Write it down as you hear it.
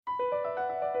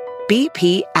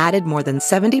BP added more than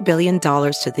 $70 billion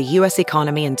to the U.S.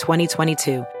 economy in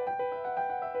 2022.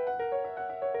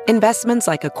 Investments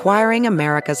like acquiring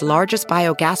America's largest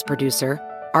biogas producer,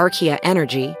 Archaea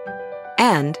Energy,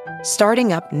 and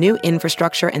starting up new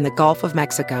infrastructure in the Gulf of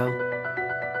Mexico.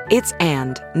 It's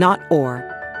and, not or.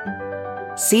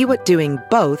 See what doing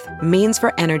both means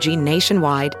for energy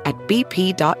nationwide at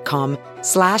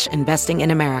bp.com/investing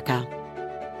in America.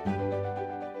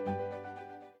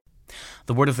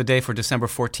 The word of the day for December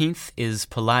 14th is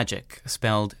pelagic,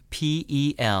 spelled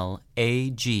Pelagic.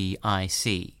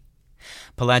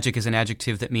 Pelagic is an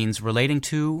adjective that means relating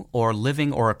to or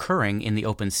living or occurring in the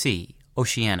open sea,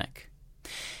 oceanic.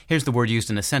 Here's the word used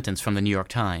in a sentence from the New York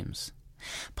Times.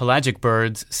 Pelagic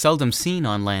birds, seldom seen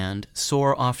on land,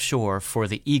 soar offshore for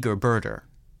the eager birder.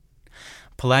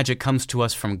 Pelagic comes to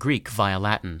us from Greek via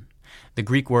Latin. The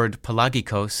Greek word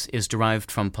pelagikos is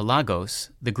derived from pelagos,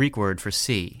 the Greek word for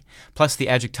sea, plus the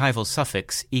adjectival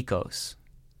suffix ikos.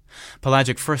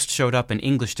 Pelagic first showed up in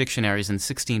English dictionaries in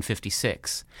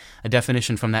 1656. A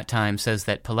definition from that time says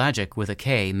that pelagic with a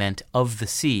K meant of the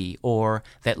sea or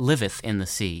that liveth in the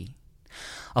sea.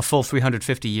 A full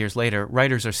 350 years later,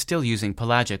 writers are still using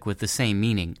pelagic with the same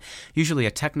meaning, usually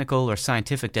a technical or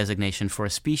scientific designation for a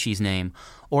species name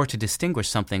or to distinguish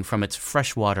something from its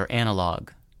freshwater analog.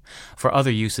 For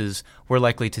other uses, we're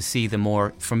likely to see the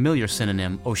more familiar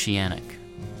synonym oceanic.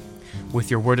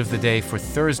 With your word of the day for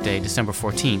Thursday, December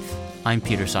 14th, I'm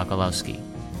Peter Sokolowski.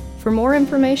 For more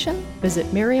information,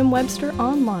 visit Merriam-Webster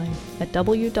online at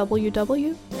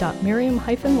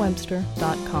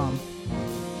www.merriam-webster.com.